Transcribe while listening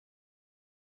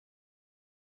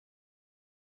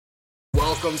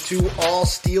welcome to All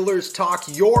Steelers Talk,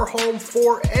 your home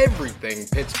for everything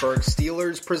Pittsburgh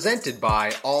Steelers, presented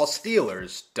by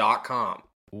allsteelers.com.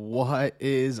 What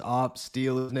is up,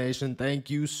 Steelers Nation? Thank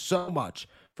you so much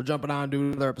for jumping on to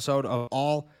another episode of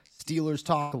All Steelers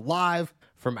Talk live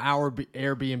from our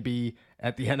Airbnb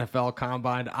at the NFL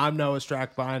Combine. I'm Noah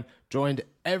Strackbein, joined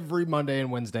every Monday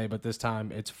and Wednesday, but this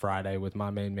time it's Friday with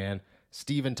my main man,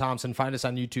 Steven Thompson. Find us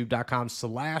on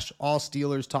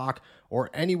youtube.com/allsteelerstalk or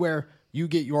anywhere you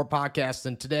get your podcasts.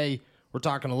 And today we're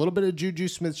talking a little bit of Juju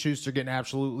Smith-Schuster getting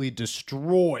absolutely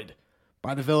destroyed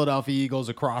by the Philadelphia Eagles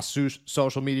across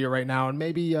social media right now, and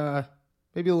maybe a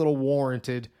little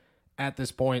warranted at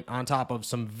this point, on top of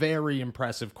some very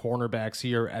impressive cornerbacks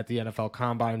here at the NFL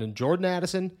Combine, and Jordan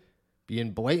Addison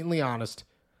being blatantly honest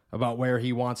about where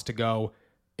he wants to go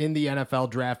in the NFL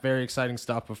draft. Very exciting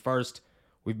stuff. But first,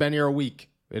 we've been here a week.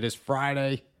 It is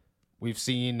Friday. We've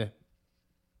seen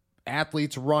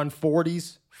athletes run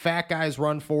 40s, fat guys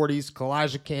run 40s,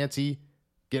 Kalijah Kancey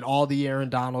get all the Aaron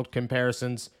Donald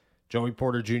comparisons, Joey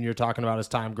Porter Jr. talking about his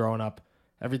time growing up,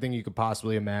 everything you could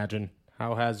possibly imagine.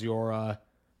 How has your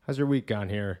week gone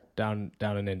here down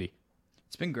in Indy?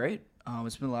 It's been great.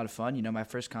 It's been a lot of fun. You know, my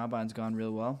first combine's gone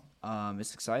really well.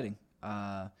 It's exciting.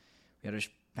 Had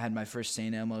my first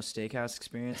St. Elmo's Steakhouse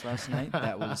experience last night.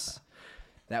 That was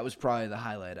probably the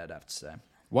highlight, I'd have to say.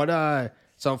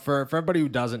 So for everybody who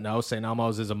doesn't know, St.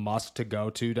 Elmo's is a must to go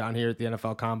to down here at the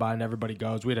NFL Combine. Everybody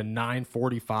goes. We had a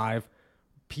 9:45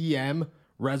 p.m.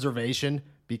 reservation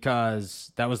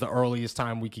because that was the earliest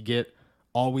time we could get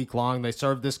all week long. They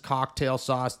serve this cocktail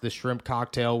sauce, this shrimp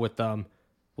cocktail with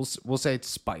we'll say it's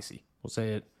spicy. We'll say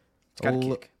it's got a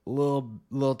kick.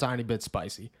 Little tiny bit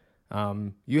spicy.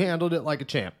 You handled it like a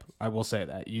champ. I will say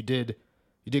that you did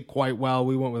quite well.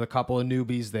 We went with a couple of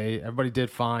newbies. Everybody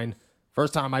did fine.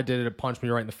 First time I did it, it punched me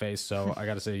right in the face. So I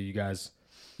got to say, you guys,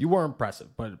 you were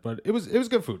impressive, but it was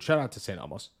good food. Shout out to St.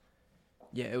 Elmo's.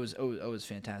 Yeah, it was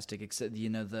fantastic. Except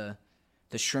the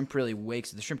shrimp the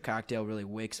shrimp cocktail really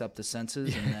wakes up the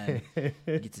senses, and then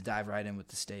you get to dive right in with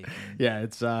the steak. Yeah,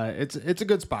 it's a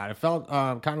good spot. It felt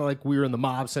kind of like we were in the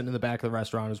mob sitting in the back of the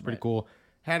restaurant. It was pretty cool.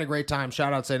 Had a great time.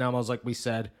 Shout out St. Elmo's, like we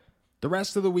said. The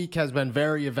rest of the week has been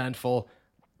very eventful.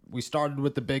 We started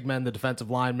with the big men, the defensive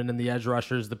linemen, and the edge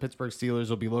rushers. The Pittsburgh Steelers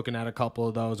will be looking at a couple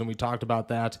of those, and we talked about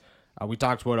that. We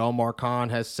talked what Omar Khan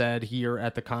has said here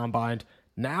at the Combine.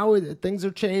 Now things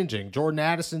are changing. Jordan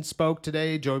Addison spoke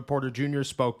today. Joey Porter Jr.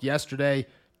 spoke yesterday.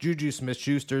 Juju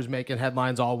Smith-Schuster is making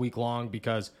headlines all week long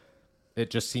because it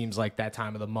just seems like that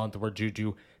time of the month where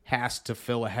Juju has to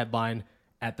fill a headline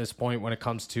at this point when it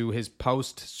comes to his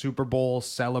post-Super Bowl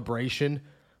celebration,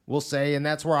 we'll say, and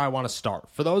that's where I want to start.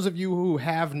 For those of you who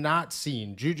have not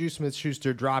seen, Juju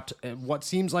Smith-Schuster dropped what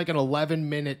seems like an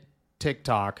 11-minute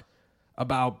TikTok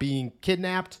about being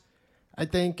kidnapped, I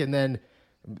think, and then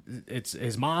it's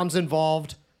his mom's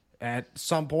involved. At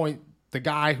some point, the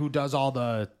guy who does all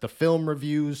the film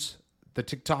reviews, the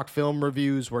TikTok film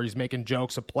reviews where he's making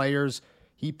jokes of players,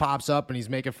 he pops up and he's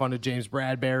making fun of James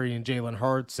Bradbury and Jalen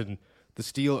Hurts and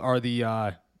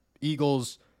the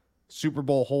Eagles Super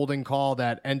Bowl holding call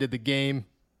that ended the game.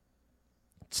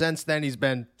 Since then, he's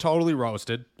been totally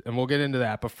roasted, and we'll get into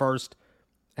that. But first,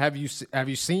 have you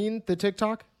seen the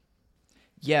TikTok?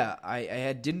 Yeah,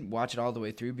 I didn't watch it all the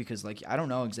way through because I don't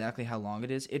know exactly how long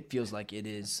it is. It feels like it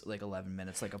is 11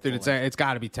 minutes, like a dude. It's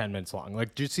got to be 10 minutes long.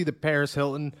 Did you see the Paris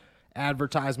Hilton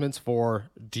advertisements for?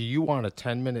 Do you want a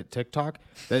 10-minute TikTok?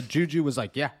 That Juju was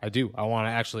like, yeah, I do. I want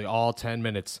actually all 10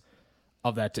 minutes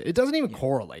of that. It doesn't even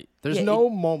correlate. There's no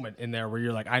moment in there where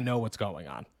you're like, I know what's going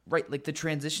on. Right, the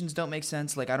transitions don't make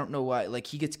sense. I don't know why.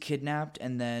 He gets kidnapped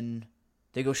and then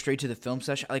they go straight to the film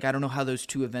session. I don't know how those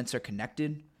two events are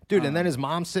connected. Dude, and then his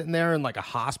mom's sitting there in a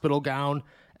hospital gown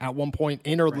at one point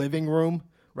in her living room,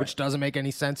 which doesn't make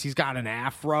any sense. He's got an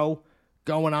afro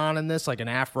going on in this, an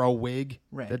afro wig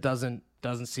that doesn't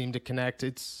seem to connect.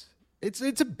 It's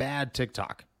a bad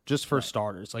TikTok, just for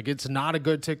starters. It's not a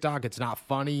good TikTok. It's not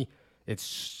funny.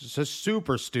 It's just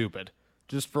super stupid,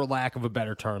 just for lack of a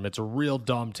better term. It's a real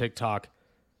dumb TikTok.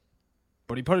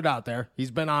 But he put it out there.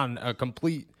 He's been on a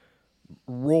complete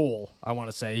roll, I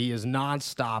want to say. He is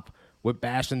nonstop with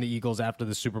bashing the Eagles after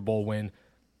the Super Bowl win.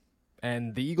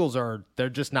 And the Eagles they're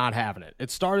just not having it. It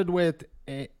started with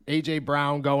A.J.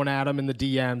 Brown going at him in the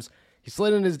DMs. He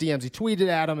slid in his DMs. He tweeted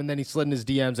at him, and then he slid in his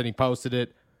DMs, and he posted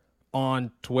it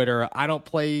on Twitter. I don't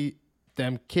play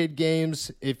them kid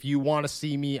games. If you want to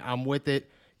see me, I'm with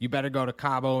it. You better go to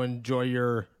Cabo, enjoy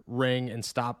your ring, and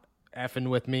stop effing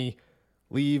with me.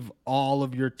 Leave all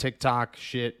of your TikTok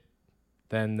shit.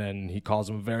 Then he calls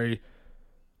him a very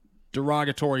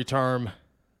derogatory term.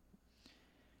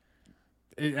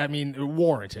 I mean,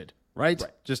 warranted, right?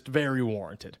 Just very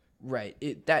warranted.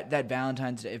 Right. That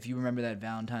Valentine's Day, if you remember that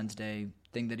Valentine's Day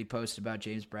thing that he posted about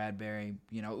James Bradberry,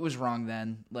 it was wrong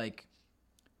then. Like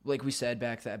we said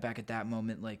back at that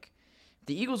moment, like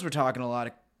the Eagles were talking a lot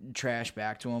of trash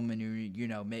back to him, and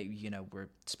we're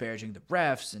disparaging the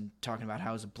refs and talking about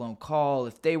how it was a blown call.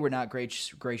 If they were not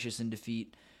gracious in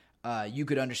defeat, you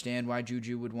could understand why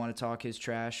Juju would want to talk his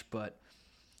trash. But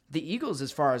the Eagles,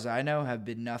 as far as I know, have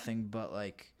been nothing but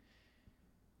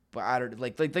I don't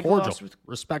like they cordial, lost with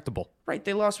respectable. Right,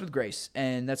 they lost with grace,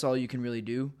 and that's all you can really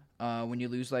do when you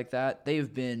lose like that. They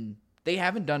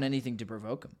haven't done anything to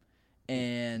provoke him,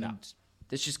 and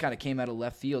this just kind of came out of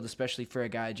left field, especially for a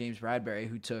guy James Bradberry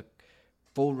who took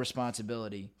full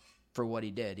responsibility for what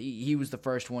he did. He was the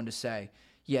first one to say,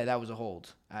 "Yeah, that was a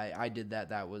hold. I did that.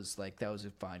 That was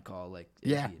a fine call."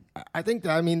 I think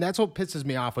that's what pisses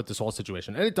me off with this whole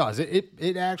situation, and it does.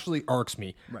 It actually irks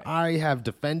me. Right. I have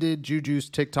defended Juju's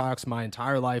TikToks my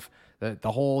entire life.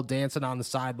 The whole dancing on the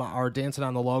sideline or dancing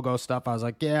on the logo stuff. I was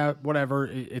like, yeah, whatever.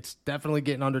 It's definitely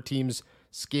getting under teams'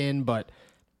 skin, but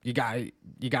you got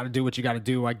to do what you got to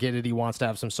do. I get it. He wants to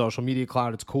have some social media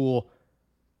clout. It's cool.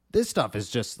 This stuff is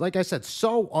just, like I said,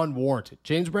 so unwarranted.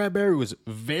 James Bradberry was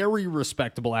very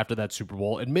respectable after that Super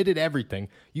Bowl, admitted everything.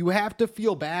 You have to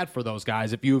feel bad for those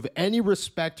guys if you have any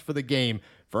respect for the game,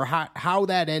 for how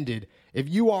that ended. If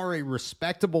you are a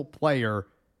respectable player,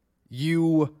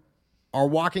 you are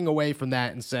walking away from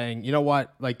that and saying, you know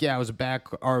what, it was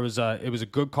it was a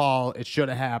good call. It should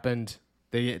have happened.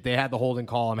 They had the holding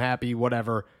call. I'm happy.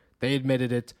 Whatever. They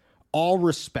admitted it. All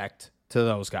respect to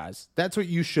those guys. That's what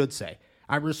you should say.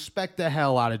 I respect the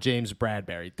hell out of James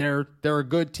Bradberry. They're a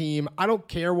good team. I don't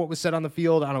care what was said on the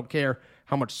field. I don't care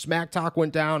how much smack talk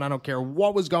went down. I don't care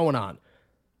what was going on.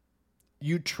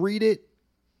 You treat it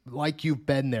like you've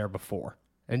been there before.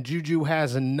 And Juju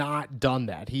has not done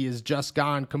that. He has just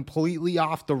gone completely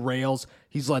off the rails.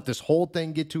 He's let this whole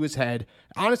thing get to his head.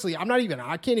 Honestly, I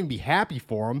can't even be happy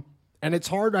for him. And it's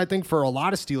hard, I think, for a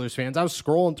lot of Steelers fans. I was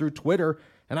scrolling through Twitter,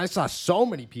 and I saw so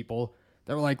many people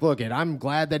that were like, look, I'm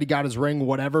glad that he got his ring,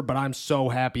 whatever, but I'm so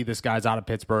happy this guy's out of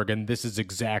Pittsburgh, and this is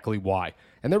exactly why.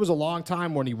 And there was a long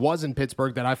time when he was in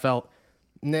Pittsburgh that I felt,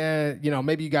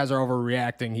 maybe you guys are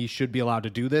overreacting. He should be allowed to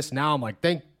do this. Now I'm like,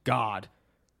 thank God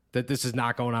that this is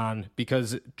not going on,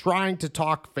 because trying to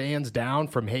talk fans down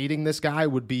from hating this guy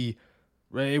would be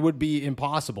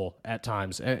impossible at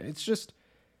times. And it's just,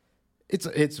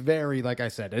 it's very, like I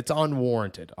said, it's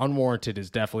unwarranted. Unwarranted is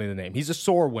definitely the name. He's a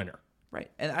sore winner. Right.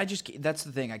 And that's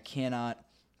the thing. I cannot,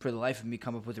 for the life of me,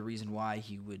 come up with a reason why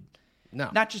he would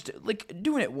not just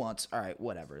doing it once. All right,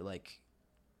 whatever.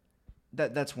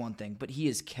 That's one thing. But he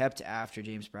has kept after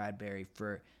James Bradberry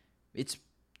for, it's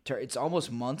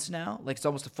almost months now. It's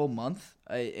almost a full month.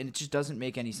 And it just doesn't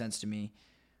make any sense to me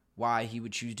why he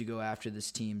would choose to go after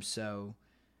this team so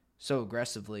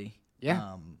aggressively.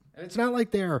 Yeah. And it's not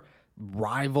like they're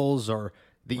rivals or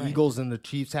the Eagles and the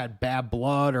Chiefs had bad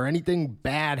blood or anything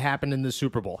bad happened in the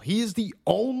Super Bowl. He is the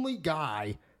only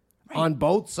guy on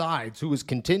both sides who is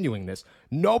continuing this.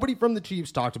 Nobody from the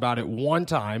Chiefs talked about it one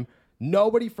time.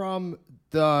 Nobody from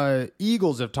the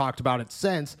Eagles have talked about it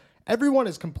since. Everyone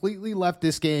has completely left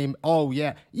this game. Oh,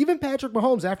 yeah. Even Patrick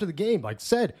Mahomes after the game,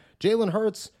 said, Jalen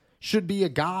Hurts should be a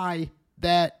guy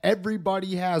that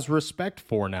everybody has respect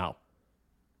for now.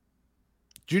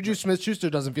 Juju Smith-Schuster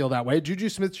doesn't feel that way. Juju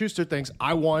Smith-Schuster thinks,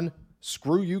 I won.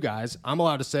 Screw you guys. I'm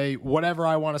allowed to say whatever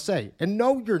I want to say. And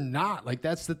no, you're not.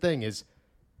 That's the thing is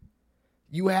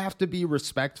you have to be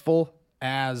respectful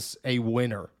as a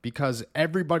winner, because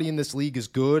everybody in this league is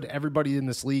good. Everybody in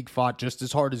this league fought just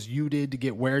as hard as you did to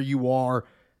get where you are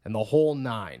and the whole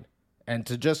nine. And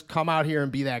to just come out here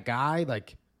and be that guy,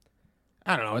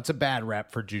 I don't know. It's a bad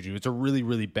rep for Juju. It's a really,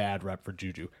 really bad rep for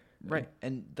Juju. Right.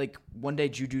 And one day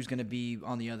Juju's going to be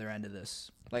on the other end of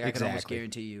this. I can almost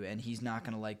guarantee you. And he's not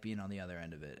going to like being on the other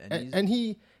end of it. And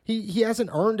he hasn't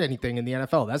earned anything in the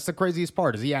NFL. That's the craziest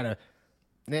part is he had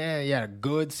a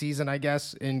good season, I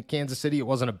guess, in Kansas City. It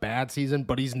wasn't a bad season,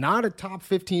 but he's not a top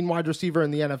 15 wide receiver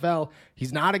in the NFL.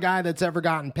 He's not a guy that's ever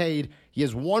gotten paid. He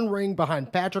has one ring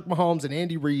behind Patrick Mahomes and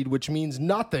Andy Reid, which means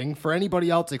nothing for anybody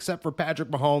else except for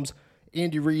Patrick Mahomes,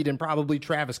 Andy Reid, and probably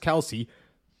Travis Kelce.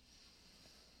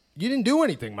 You didn't do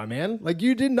anything, my man.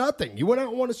 You did nothing. You went out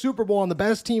and won a Super Bowl on the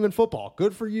best team in football.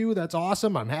 Good for you. That's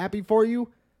awesome. I'm happy for you.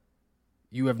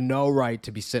 You have no right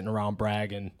to be sitting around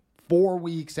bragging 4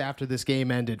 weeks after this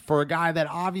game ended for a guy that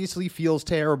obviously feels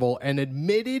terrible and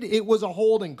admitted it was a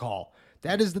holding call.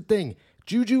 That is the thing.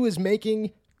 Juju is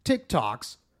making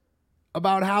TikToks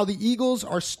about how the Eagles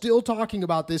are still talking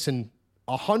about this in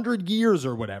 100 years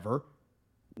or whatever,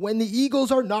 when the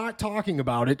Eagles are not talking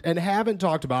about it and haven't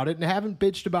talked about it and haven't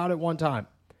bitched about it one time.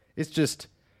 It's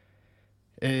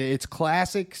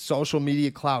classic social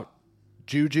media clout.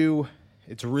 Juju,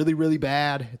 it's really, really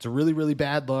bad. It's a really, really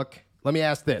bad look. Let me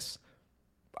ask this.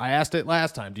 I asked it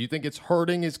last time. Do you think it's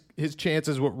hurting his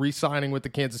chances with re-signing with the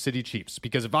Kansas City Chiefs?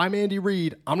 Because if I'm Andy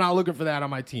Reid, I'm not looking for that on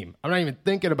my team. I'm not even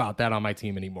thinking about that on my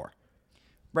team anymore.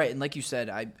 Right, and like you said,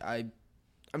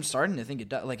 I'm starting to think it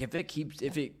does. Like if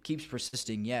it keeps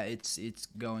persisting, yeah, it's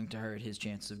going to hurt his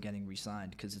chances of getting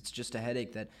re-signed because it's just a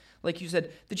headache that, like you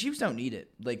said, the Chiefs don't need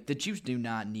it. Like the Chiefs do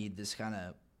not need this kind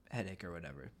of headache or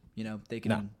whatever. You know, they can.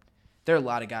 No. There are a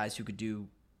lot of guys who could do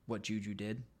what Juju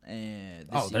did. And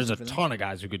there's a ton of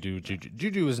guys who could do Juju.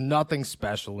 Juju is nothing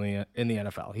special in the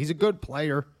NFL. He's a good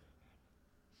player,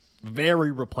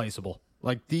 very replaceable,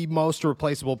 like the most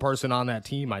replaceable person on that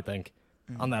team, I think.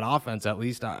 On that offense, at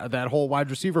least, that whole wide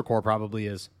receiver core probably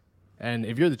is. And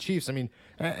if you're the Chiefs, I mean,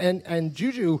 and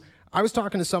Juju, I was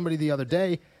talking to somebody the other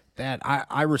day that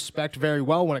I respect very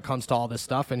well when it comes to all this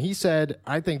stuff, and he said,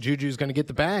 I think Juju's going to get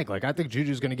the bag. Like, I think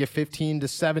Juju's going to get $15 to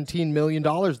 $17 million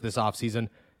this offseason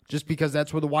just because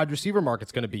that's where the wide receiver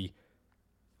market's going to be.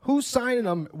 Who's signing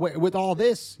him with all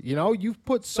this? You know, you've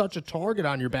put such a target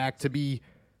on your back to be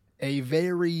a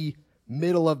very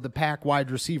middle-of-the-pack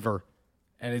wide receiver,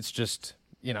 and it's just...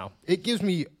 You know, it gives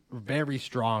me very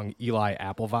strong Eli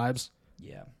Apple vibes.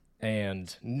 Yeah.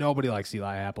 And nobody likes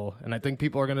Eli Apple. And I think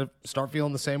people are going to start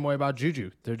feeling the same way about Juju.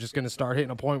 They're just going to start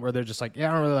hitting a point where they're just like, yeah,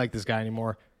 I don't really like this guy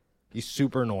anymore. He's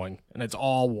super annoying. And it's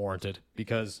all warranted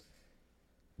because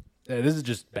this is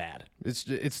just bad.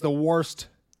 It's the worst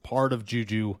part of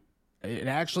Juju. It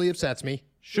actually upsets me.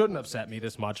 Shouldn't upset me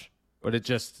this much. But it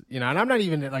just, you know, and I'm not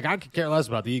even, like, I could care less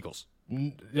about the Eagles.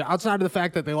 Outside of the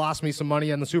fact that they lost me some money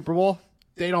in the Super Bowl,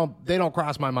 they don't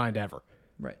cross my mind ever.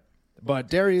 Right. But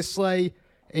Darius Slay,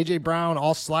 A.J. Brown,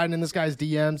 all sliding in this guy's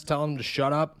DMs, telling him to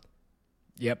shut up.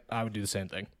 Yep, I would do the same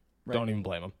thing. Right. Don't even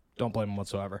blame him. Don't blame him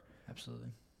whatsoever. Absolutely.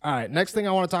 All right, next thing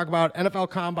I want to talk about,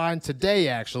 NFL Combine today,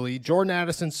 actually. Jordan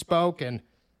Addison spoke and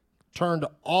turned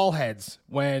all heads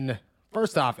when,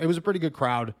 first off, it was a pretty good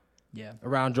crowd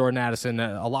around Jordan Addison.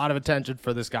 A lot of attention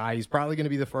for this guy. He's probably going to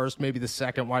be the first, maybe the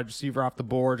second wide receiver off the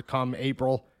board come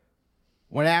April.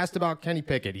 When asked about Kenny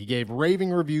Pickett, he gave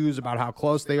raving reviews about how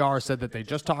close they are, said that they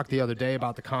just talked the other day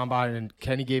about the Combine, and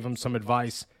Kenny gave him some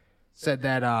advice, said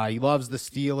that he loves the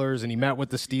Steelers, and he met with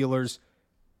the Steelers,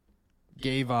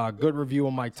 gave a good review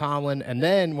on Mike Tomlin, and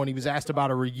then when he was asked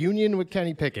about a reunion with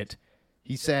Kenny Pickett,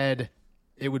 he said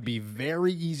it would be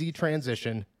very easy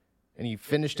transition, and he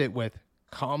finished it with,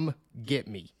 "Come get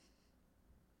me."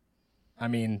 I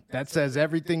mean, that says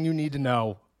everything you need to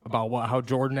know about how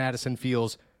Jordan Addison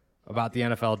feels about the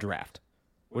NFL draft.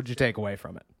 What'd you take away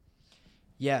from it?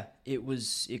 Yeah,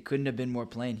 it couldn't have been more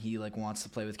plain. He wants to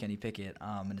play with Kenny Pickett.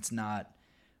 And it's not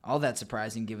all that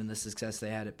surprising given the success they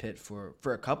had at Pitt for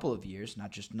a couple of years, not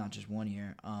just 1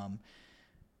 year.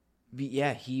 But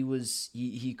yeah,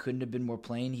 he couldn't have been more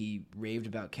plain. He raved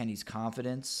about Kenny's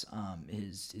confidence,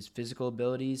 his physical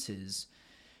abilities,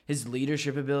 his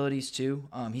leadership abilities too.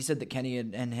 He said that Kenny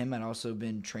and him had also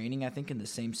been training, I think, in the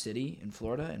same city in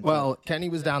Florida. Kenny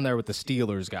was down there with the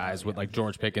Steelers guys, with like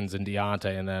George Pickens and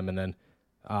Deontay and them, and then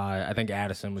I think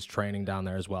Addison was training down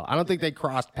there as well. I don't think they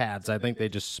crossed paths. I think they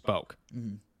just spoke.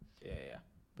 Mm-hmm. Yeah.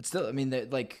 But still, I mean,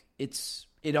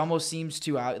 it almost seems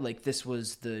too out. Like this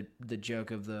was the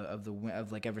joke of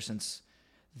ever since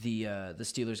the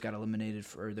Steelers got eliminated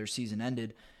or their season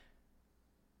ended.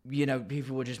 You know,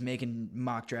 people were just making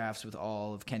mock drafts with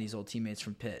all of Kenny's old teammates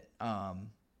from Pitt.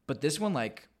 But this one,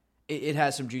 it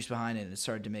has some juice behind it, and it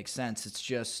started to make sense. It's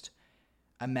just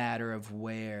a matter of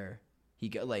where he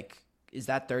go. Is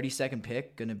that 32nd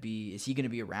pick going to be? Is he going to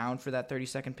be around for that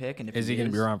 32nd pick? And is he going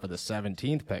to be around for the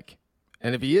 17th pick?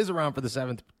 And if he is around for the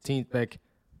 17th pick,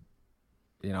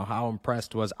 you know, how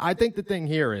impressed was? I think the thing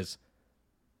here is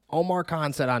Omar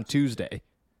Khan said on Tuesday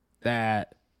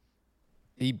that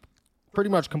he pretty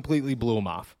much completely blew him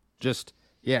off. Just,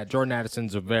 yeah, Jordan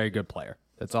Addison's a very good player.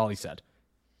 That's all he said.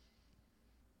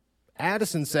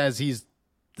 Addison says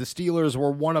the Steelers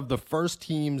were one of the first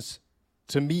teams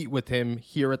to meet with him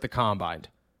here at the Combine,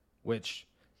 which,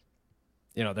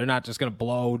 you know, they're not just going to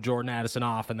blow Jordan Addison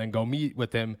off and then go meet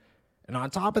with him. And on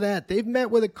top of that, they've met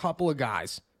with a couple of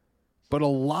guys, but a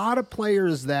lot of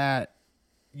players that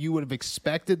you would have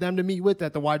expected them to meet with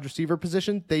at the wide receiver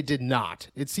position, they did not.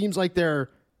 It seems like they're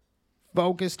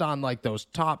focused on those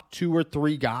top 2 or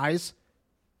 3 guys,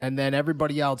 and then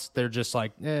everybody else, they're just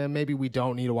like, maybe we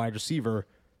don't need a wide receiver,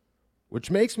 which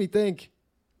makes me think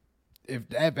if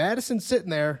Addison's sitting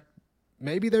there,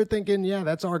 maybe they're thinking, yeah,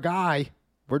 that's our guy,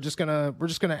 we're just gonna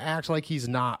act like he's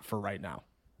not for right now.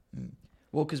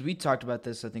 Well, because we talked about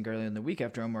this, I think, earlier in the week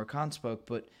after Omar Khan spoke,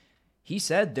 but he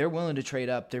said they're willing to trade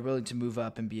up, they're willing to move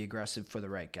up and be aggressive for the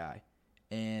right guy.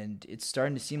 And it's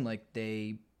starting to seem like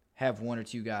they have one or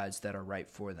two guys that are right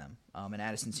for them. And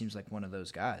Addison seems like one of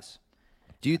those guys.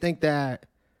 Do you think that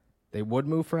they would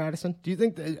move for Addison? Do you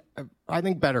think I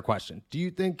think better question. Do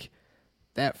you think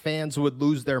that fans would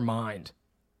lose their mind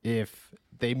if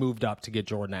they moved up to get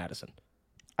Jordan Addison?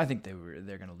 I think they're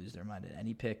going to lose their mind at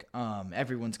any pick.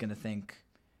 Everyone's going to think.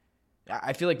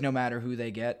 I feel like no matter who they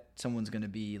get, someone's going to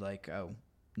be like, "Oh,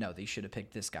 no, they should have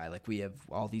picked this guy. Like we have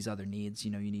all these other needs.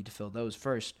 You need to fill those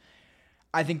first."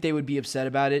 I think they would be upset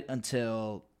about it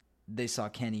until they saw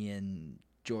Kenny and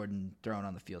Jordan thrown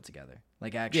on the field together,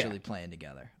 like actually playing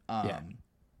together.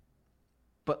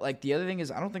 But like the other thing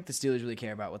is, I don't think the Steelers really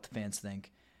care about what the fans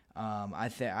think.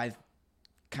 I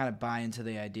kind of buy into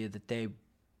the idea that they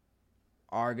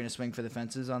are going to swing for the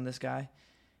fences on this guy,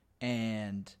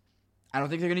 and I don't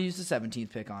think they're going to use the 17th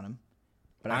pick on him.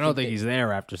 But I don't think he's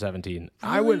there after 17.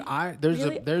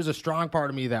 Really? There's a strong part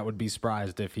of me that would be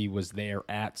surprised if he was there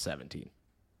at 17.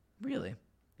 Really?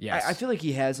 Yes. I feel like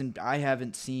he hasn't. I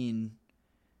haven't seen,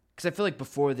 because I feel like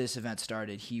before this event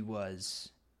started, he was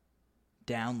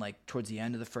down like towards the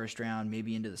end of the first round,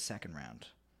 maybe into the second round.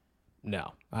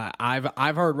 No,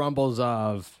 I've heard rumbles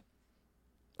of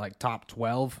like top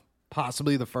 12.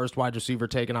 Possibly the first wide receiver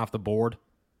taken off the board,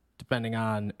 depending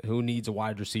on who needs a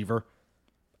wide receiver.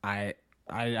 I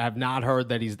have not heard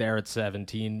that he's there at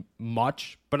 17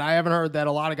 much, but I haven't heard that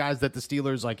a lot of guys that the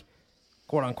Steelers, like,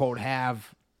 quote unquote,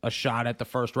 have a shot at the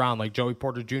first round, like Joey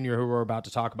Porter Jr., who we're about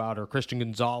to talk about, or Christian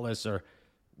Gonzalez, or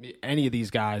any of these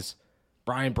guys,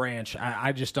 Brian Branch.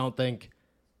 I just don't think,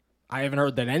 I haven't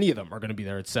heard that any of them are going to be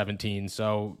there at 17.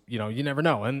 So, you never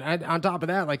know. And on top of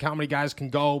that, like, how many guys can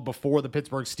go before the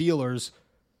Pittsburgh Steelers?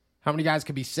 How many guys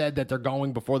could be said that they're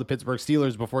going before the Pittsburgh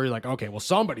Steelers before you're like, okay, well,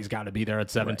 somebody's got to be there at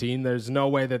 17. Right. There's no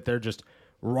way that they're just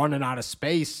running out of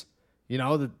space,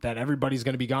 that everybody's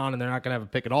going to be gone and they're not going to have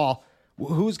a pick at all.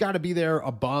 Who's got to be there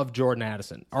above Jordan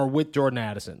Addison or with Jordan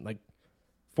Addison, like,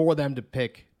 for them to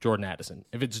pick Jordan Addison?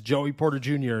 If it's Joey Porter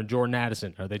Jr. and Jordan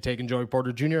Addison, are they taking Joey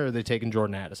Porter Jr. or are they taking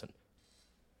Jordan Addison?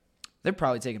 They're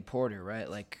probably taking Porter, right?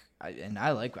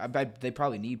 They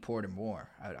probably need Porter more,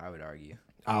 I would argue.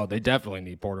 Oh, they definitely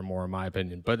need Porter more, in my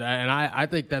opinion. But I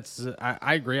think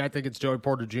I agree. I think it's Joey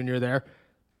Porter Jr. there.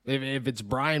 If it's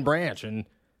Brian Branch and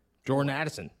Jordan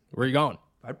Addison, where are you going?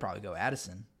 I'd probably go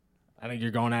Addison. I think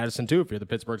you're going Addison too. If you're the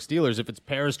Pittsburgh Steelers, if it's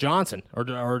Paris Johnson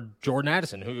or Jordan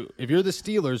Addison, if you're the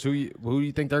Steelers, who do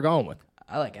you think they're going with?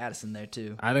 I like Addison there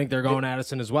too. I think they're going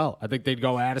Addison as well. I think they'd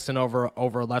go Addison over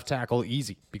a left tackle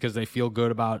easy because they feel good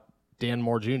about Dan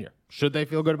Moore Jr. Should they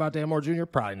feel good about Dan Moore Jr.?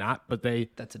 Probably not, but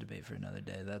that's a debate for another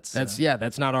day.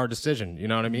 That's not our decision. You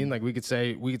know what I mean? Like we could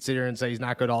sit here and say he's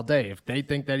not good all day. If they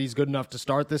think that he's good enough to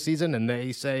start this season and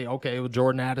they say, okay, well,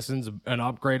 Jordan Addison's an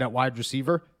upgrade at wide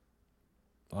receiver,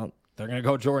 well, they're going to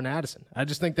go Jordan Addison. I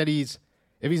just think that if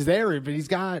he's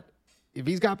got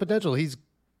potential, he's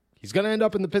going to end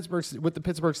up with the Pittsburgh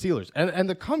Steelers. And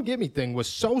the come get me thing was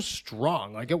so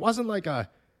strong. Like it wasn't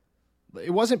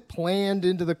planned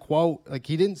into the quote. Like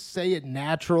he didn't say it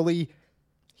naturally.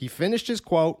 He finished his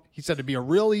quote. He said it'd be a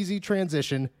real easy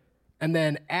transition. And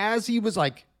then as he was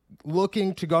like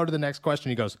looking to go to the next question,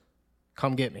 he goes,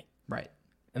 "Come get me." Right.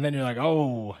 And then you're like,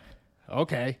 "Oh,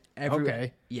 okay.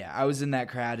 Okay." Yeah, I was in that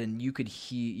crowd and you could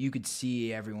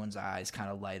see everyone's eyes kind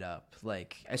of light up.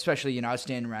 Like, especially, I was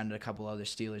standing around at a couple other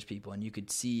Steelers people and you could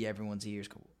see everyone's ears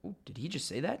go, "Oh, did he just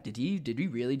say that? Did we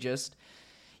really just..."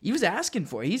 He's asking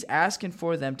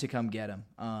for them to come get him.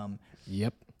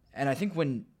 Yep. And I think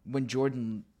when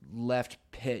Jordan left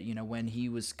Pitt, when he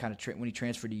was when he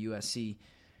transferred to USC,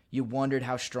 you wondered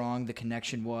how strong the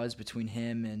connection was between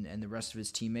him and the rest of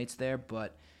his teammates there.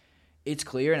 But it's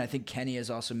clear, and I think Kenny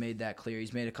has also made that clear.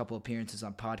 He's made a couple appearances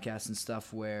on podcasts and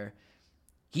stuff where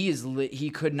he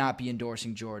could not be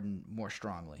endorsing Jordan more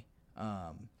strongly.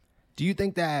 Do you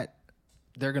think that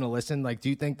they're going to listen? Like, do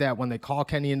you think that when they call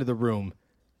Kenny into the room,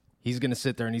 he's going to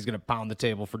sit there and he's going to pound the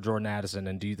table for Jordan Addison?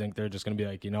 And do you think they're just going to be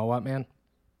like, you know what, man?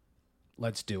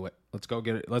 Let's do it. Let's go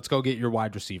get it. Let's go get your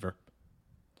wide receiver.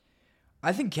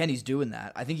 I think Kenny's doing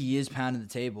that. I think he is pounding the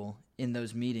table in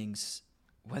those meetings.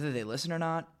 Whether they listen or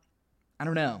not, I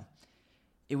don't know.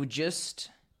 It would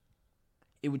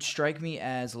strike me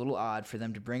as a little odd for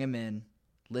them to bring him in,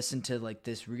 listen to like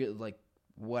this, like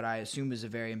what I assume is a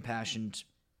very impassioned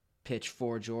pitch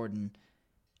for Jordan,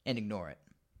 and ignore it.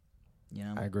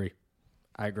 I agree.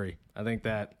 I think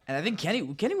that, and I think Kenny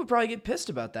would probably get pissed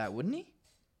about that, wouldn't he?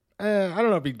 I don't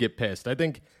know if he'd get pissed. I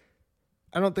think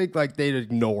like they'd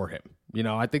ignore him.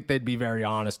 I think they'd be very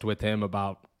honest with him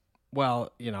about,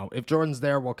 well, if Jordan's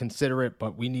there, we'll consider it,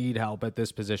 but we need help at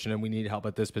this position and we need help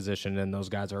at this position. And those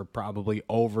guys are probably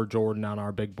over Jordan on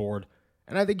our big board.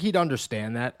 And I think he'd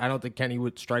understand that. I don't think Kenny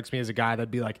strikes me as a guy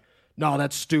that'd be like, no,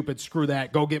 that's stupid. Screw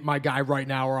that. Go get my guy right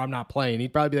now or I'm not playing.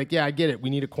 He'd probably be like, yeah, I get it. We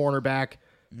need a cornerback.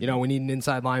 We need an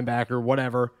inside linebacker,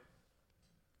 whatever.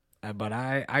 But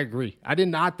I agree. I did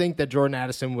not think that Jordan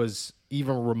Addison was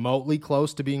even remotely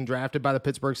close to being drafted by the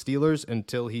Pittsburgh Steelers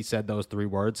until he said those 3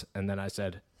 words. And then I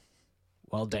said,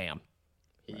 well, damn.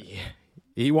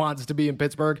 He wants to be in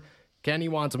Pittsburgh. Kenny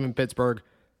wants him in Pittsburgh.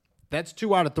 That's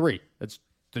 2 out of 3. That's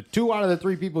the 2 out of the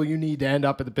 3 people you need to end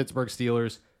up at the Pittsburgh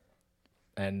Steelers.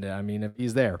 And, if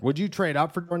he's there. Would you trade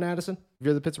up for Jordan Addison if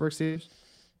you're the Pittsburgh Steelers?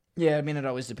 Yeah, it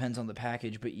always depends on the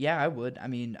package. But, yeah, I would.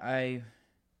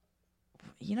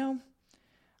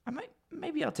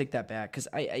 Maybe I'll take that back because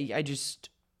I just,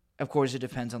 of course, it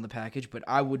depends on the package, but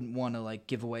I wouldn't want to,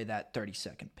 give away that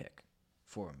 32nd pick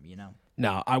for him,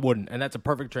 No, I wouldn't. And that's a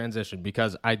perfect transition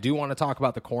because I do want to talk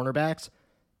about the cornerbacks.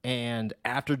 And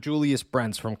after Julius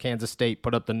Brents from Kansas State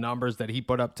put up the numbers that he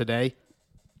put up today,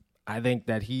 I think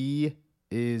that he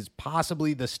is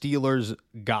possibly the Steelers'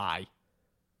 guy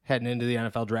heading into the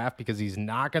NFL draft because he's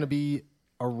not going to be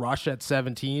a rush at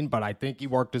 17, but I think he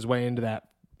worked his way into that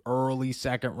early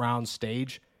second round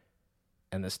stage.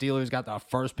 And the Steelers got the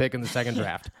first pick in the second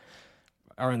draft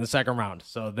or in the second round.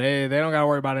 So they don't got to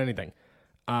worry about anything.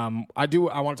 I want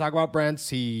to talk about Brents.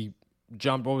 He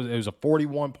jumped, it was a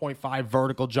 41.5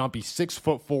 vertical jump. He's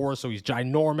 6'4", so he's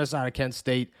ginormous out of Kansas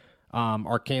State.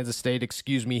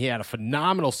 He had a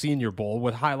phenomenal Senior Bowl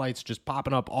with highlights just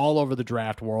popping up all over the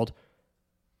draft world.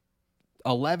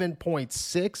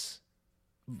 11.6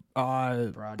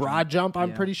 broad jump,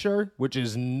 I'm pretty sure, which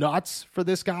is nuts for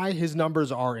this guy. His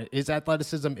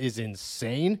athleticism is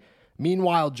insane.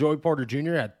 Meanwhile, Joey Porter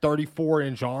Jr. had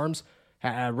 34-inch arms,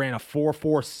 ran a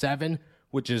 4.47,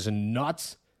 which is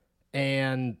nuts.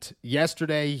 And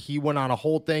yesterday he went on a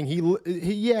whole thing.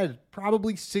 He had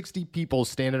probably 60 people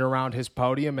standing around his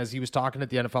podium as he was talking at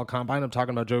the NFL Combine. I'm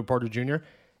talking about Joey Porter Jr.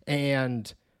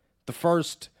 And the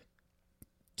first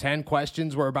 10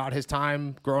 questions were about his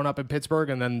time growing up in Pittsburgh.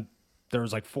 And then there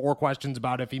was 4 questions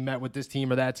about if he met with this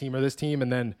team or that team or this team. And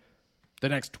then the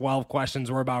next 12 questions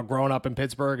were about growing up in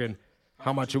Pittsburgh and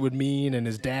how much it would mean and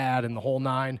his dad and the whole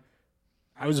 9.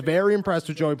 I was very impressed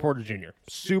with Joey Porter Jr.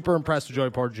 Super impressed with Joey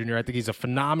Porter Jr. I think he's a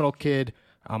phenomenal kid.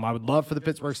 I would love for the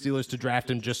Pittsburgh Steelers to draft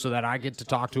him just so that I get to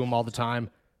talk to him all the time.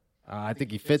 I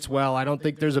think he fits well. I don't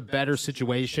think there's a better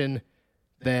situation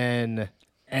than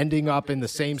ending up in the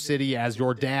same city as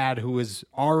your dad, who has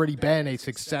already been a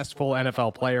successful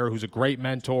NFL player, who's a great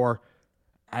mentor.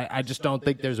 I just don't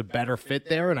think there's a better fit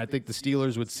there, and I think the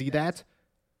Steelers would see that.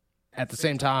 At the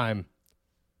same time,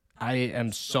 I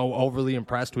am so overly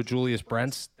impressed with Julius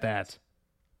Brents that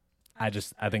I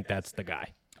think that's the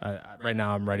guy. Right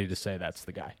now, I'm ready to say that's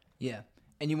the guy. Yeah,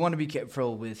 and you want to be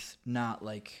careful with not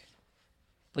like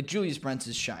Julius Brents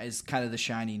is kind of the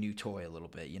shiny new toy a little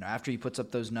bit. After he puts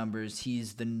up those numbers,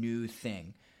 he's the new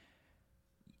thing.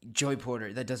 Joey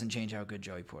Porter, that doesn't change how good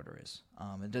Joey Porter is.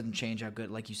 It doesn't change how good,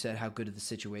 like you said, how good the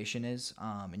situation is.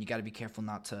 And you got to be careful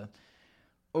not to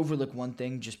overlook one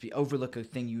thing, overlook a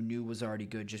thing you knew was already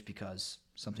good just because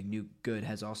something new good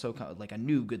has also come, a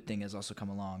new good thing has also come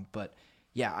along. But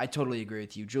yeah, I totally agree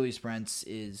with you. Julius Brents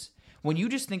is, when you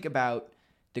just think about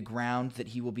the ground that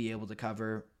he will be able to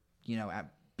cover,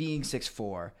 at being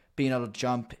 6'4", being able to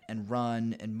jump and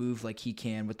run and move like he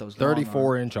can with those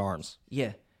 34-inch arms.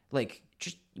 Yeah,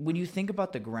 just when you think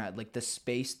about the ground, the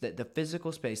space, the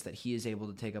physical space that he is able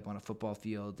to take up on a football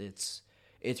field, it's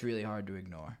really hard to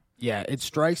ignore. Yeah, it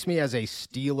strikes me as a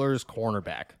Steelers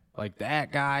cornerback.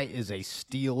 That guy is a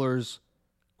Steelers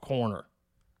corner.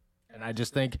 And I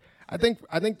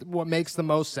think what makes the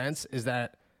most sense is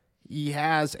that he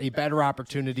has a better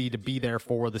opportunity to be there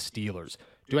for the Steelers.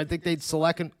 Do I think they'd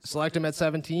select him at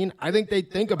 17? I think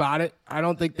they'd think about it. I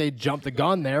don't think they'd jump the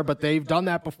gun there, but they've done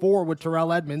that before with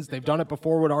Terrell Edmonds. They've done it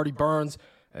before with Artie Burns.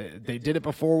 They did it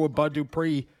before with Bud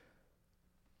Dupree.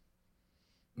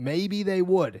 Maybe they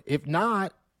would. If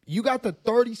not, you got the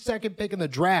 32nd pick in the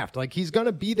draft. He's going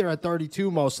to be there at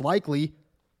 32 most likely.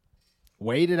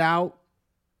 Wait it out.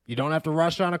 You don't have to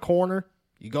rush on a corner.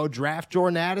 You go draft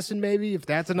Jordan Addison maybe, if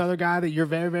that's another guy that you're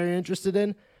very, very interested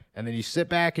in. And then you sit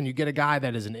back and you get a guy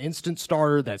that is an instant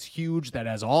starter, that's huge, that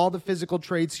has all the physical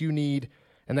traits you need,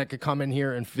 and that could come in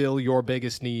here and fill your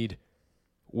biggest need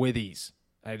with ease.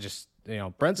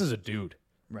 Brents is a dude.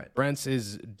 Right. Brents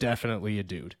is definitely a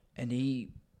dude. And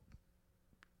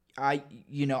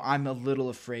I'm a little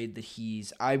afraid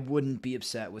that I wouldn't be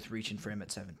upset with reaching for him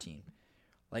at 17.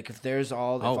 Like if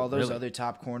all those really? other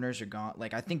top corners are gone,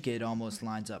 like I think it almost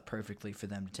lines up perfectly for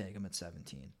them to take him at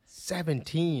 17.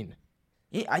 17.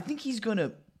 Yeah, I think he's going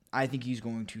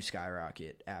to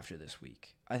skyrocket after this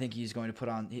week. I think he's going to put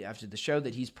on after the show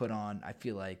that he's put on. I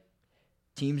feel like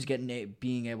teams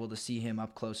being able to see him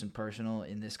up close and personal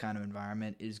in this kind of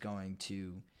environment is going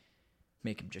to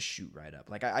make him just shoot right up.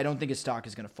 Like I don't think his stock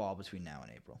is going to fall between now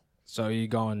and April. So are you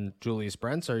going Julius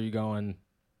Brents or are you going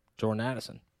Jordan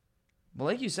Addison? Well,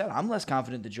 like you said, I'm less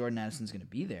confident that Jordan Addison's going to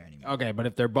be there anymore. Okay, but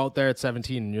if they're both there at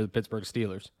 17 and you're the Pittsburgh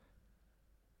Steelers,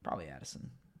 Probably Addison.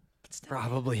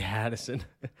 probably Addison.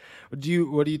 What do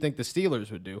you think the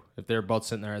Steelers would do if they're both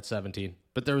sitting there at 17?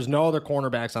 But there was no other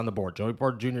cornerbacks on the board. Joey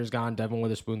Porter Jr. is gone. Devin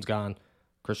Witherspoon's gone.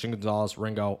 Christian Gonzalez,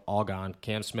 Ringo, all gone.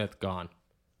 Cam Smith, gone.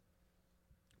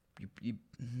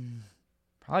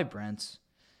 Probably Brents.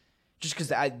 Just because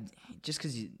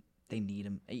they need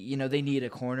him. They need a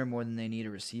corner more than they need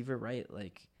a receiver, right?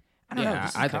 Like, I don't know.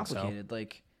 This is I think so. complicated.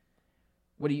 Like,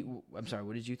 I'm sorry,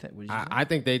 what did you think? I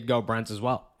think they'd go Brents as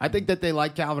well. I think that they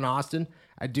like Calvin Austin.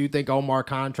 I do think Omar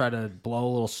Khan tried to blow a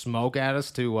little smoke at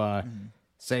us to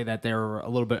say that they're a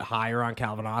little bit higher on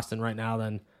Calvin Austin right now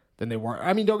than they were.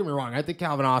 I mean, don't get me wrong. I think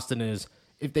Calvin Austin is,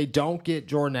 if they don't get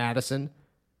Jordan Addison,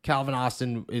 Calvin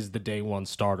Austin is the day one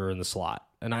starter in the slot.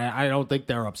 And I don't think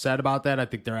they're upset about that. I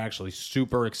think they're actually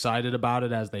super excited about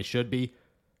it, as they should be.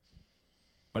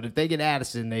 But if they get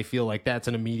Addison, they feel like that's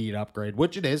an immediate upgrade,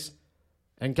 which it is.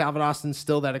 And Calvin Austin's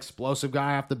still that explosive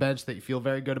guy off the bench that you feel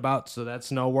very good about, so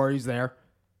that's no worries there.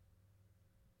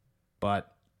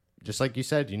 But just like you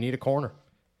said, you need a corner.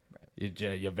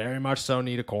 You very much so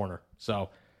need a corner.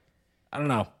 So, I don't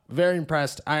know. Very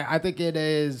impressed. I think it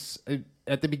is.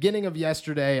 At the beginning of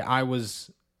yesterday, I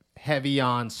was heavy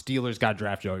on Steelers got to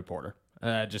draft Joey Porter.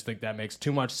 I just think that makes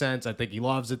too much sense. I think he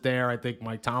loves it there. I think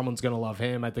Mike Tomlin's going to love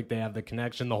him. I think they have the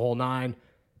connection, the whole nine.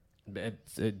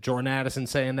 Jordan Addison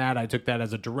saying that, I took that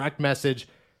as a direct message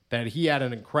that he had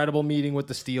an incredible meeting with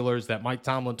the Steelers, that Mike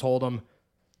Tomlin told him,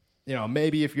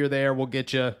 maybe if you're there, we'll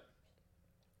get you.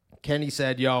 Kenny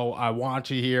said, yo, I want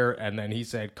you here. And then he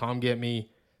said, come get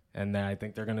me. And then I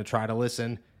think they're going to try to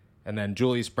listen. And then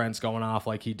Julius Brents going off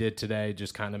like he did today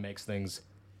just kind of makes things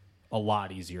a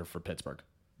lot easier for Pittsburgh.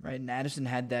 Right, and Addison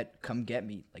had that come get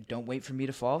me. Like, don't wait for me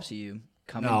to fall to you.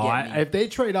 Come and get me. If they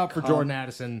trade up for Jordan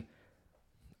Addison,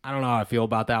 I don't know how I feel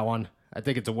about that one. I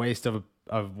think it's a waste of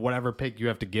whatever pick you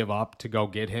have to give up to go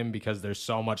get him, because there's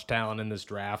so much talent in this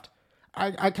draft.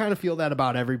 I kind of feel that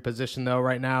about every position, though,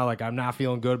 right now. Like, I'm not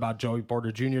feeling good about Joey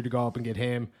Porter Jr. to go up and get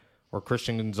him, or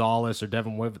Christian Gonzalez, or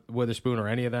Devin Witherspoon, or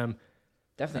any of them.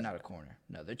 Definitely not a corner.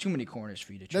 No, there are too many corners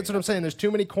for you to trade. That's what I'm saying. There's too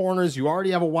many corners. You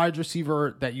already have a wide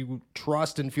receiver that you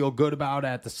trust and feel good about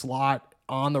at the slot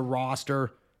on the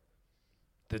roster.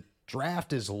 The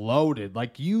draft is loaded.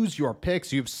 Like, use your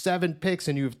picks. You have 7 picks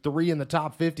and you have 3 in the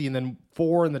top 50 and then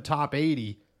 4 in the top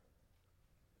 80.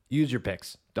 Use your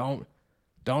picks. Don't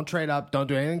trade up. Don't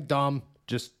do anything dumb.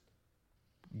 Just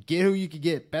get who you can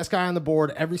get. Best guy on the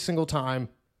board every single time.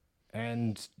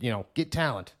 And, get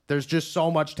talent. There's just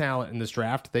so much talent in this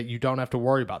draft that you don't have to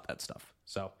worry about that stuff.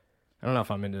 So, I don't know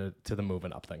if I'm into the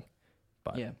moving up thing.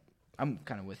 But yeah, I'm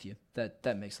kind of with you.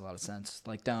 That makes a lot of sense.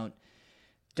 Like, don't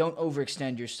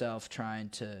overextend yourself trying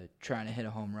to hit a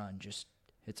home run. Just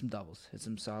hit some doubles. Hit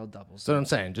some solid doubles. That's what I'm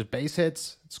saying. Just base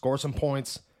hits, score some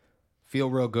points, feel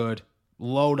real good,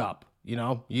 load up.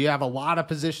 You have a lot of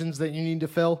positions that you need to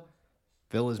fill.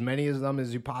 Fill as many of them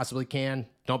as you possibly can.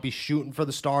 Don't be shooting for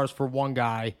the stars for one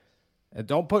guy. And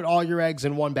don't put all your eggs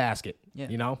in one basket.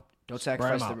 Yeah. Don't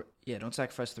sacrifice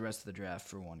the rest of the draft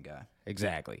for one guy.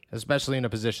 Exactly. Especially in a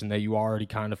position that you already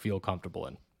kind of feel comfortable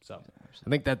in. So I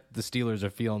think that the Steelers are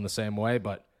feeling the same way.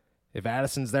 But if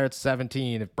Addison's there at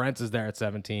 17, if Brents is there at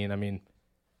 17, I mean,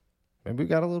 maybe we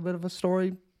got a little bit of a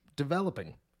story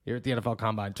developing here at the NFL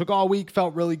Combine. Took all week,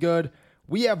 felt really good.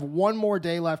 We have one more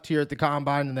day left here at the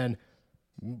Combine, and then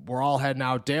we're all heading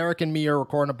out. Derek and me are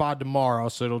recording a pod tomorrow,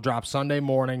 so it'll drop Sunday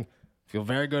morning. Feel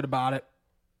very good about it.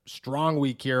 Strong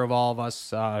week here of all of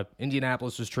us.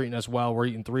 Indianapolis was treating us well. We're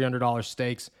eating $300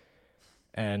 steaks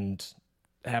and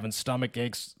having stomach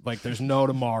aches like there's no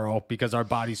tomorrow because our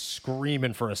body's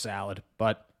screaming for a salad.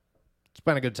 But it's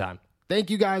been a good time.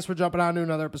 Thank you guys for jumping on to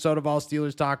another episode of All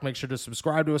Steelers Talk. Make sure to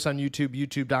subscribe to us on YouTube,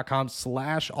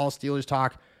 youtube.com/All Steelers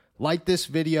Talk. Like this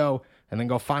video, and then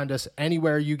go find us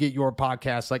anywhere you get your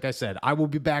podcasts. Like I said, I will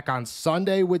be back on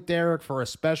Sunday with Derek for a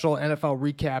special NFL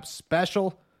recap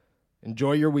special.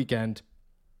 Enjoy your weekend.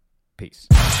 Peace.